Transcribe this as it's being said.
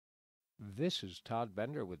This is Todd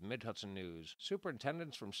Bender with Mid-Hudson News.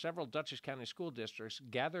 Superintendents from several Dutchess County school districts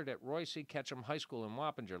gathered at Roy C. Ketchum High School in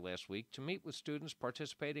Wappinger last week to meet with students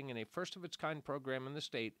participating in a first-of-its-kind program in the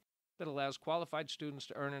state that allows qualified students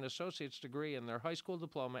to earn an associate's degree and their high school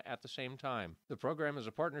diploma at the same time. The program is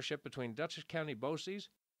a partnership between Dutchess County BOCES,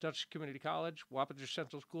 Dutchess Community College, Wappinger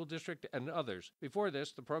Central School District, and others. Before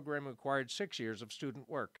this, the program required 6 years of student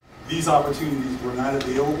work. These opportunities were not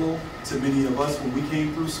available to many of us when we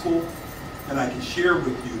came through school, and I can share with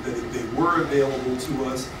you that if they were available to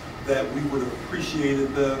us, that we would have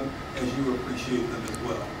appreciated them as you appreciate them as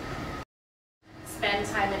well. Spend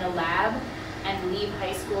time in a lab and leave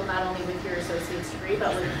high school not only with your associate's degree,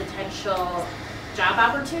 but with potential job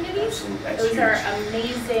opportunities. Those are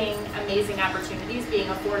amazing, amazing opportunities being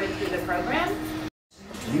afforded through the program.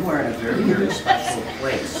 You are in a very, very special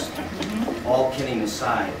place, all kidding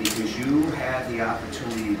aside, because you have the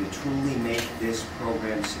opportunity to truly make this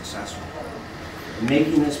program successful.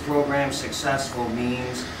 Making this program successful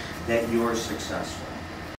means that you're successful.